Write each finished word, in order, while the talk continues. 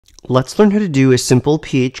Let's learn how to do a simple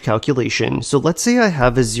pH calculation. So let's say I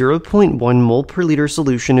have a 0.1 mole per liter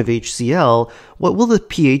solution of HCl. What will the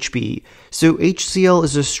pH be? So HCl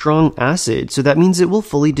is a strong acid, so that means it will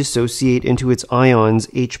fully dissociate into its ions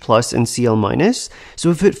H plus and Cl minus.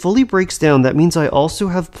 So if it fully breaks down, that means I also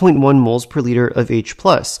have 0.1 moles per liter of H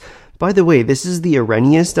plus. By the way, this is the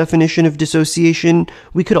Arrhenius definition of dissociation.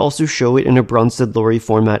 We could also show it in a Bronsted-Lowry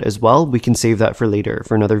format as well. We can save that for later,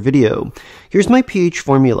 for another video. Here's my pH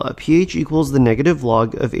formula. pH equals the negative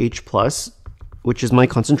log of H plus, which is my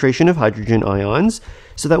concentration of hydrogen ions.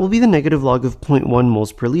 So that will be the negative log of 0.1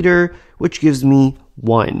 moles per liter, which gives me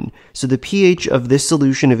 1. So the pH of this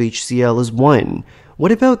solution of HCl is 1.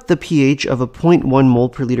 What about the pH of a 0.1 mole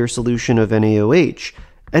per liter solution of NaOH?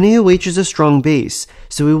 NaOH is a strong base,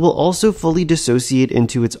 so it will also fully dissociate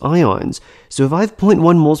into its ions. So if I have 0.1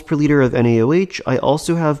 moles per liter of NaOH, I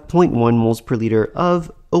also have 0.1 moles per liter of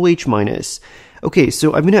OH minus. Okay,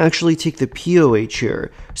 so I'm going to actually take the POH here.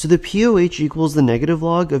 So the POH equals the negative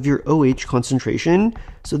log of your OH concentration.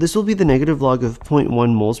 So this will be the negative log of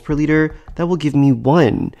 0.1 moles per liter. That will give me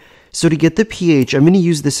 1. So to get the pH, I'm going to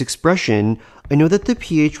use this expression. I know that the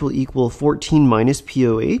pH will equal 14 minus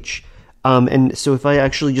POH. And so if I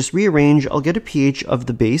actually just rearrange, I'll get a pH of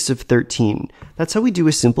the base of 13. That's how we do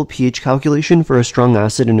a simple pH calculation for a strong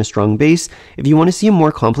acid and a strong base. If you want to see a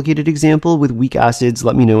more complicated example with weak acids,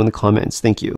 let me know in the comments. Thank you.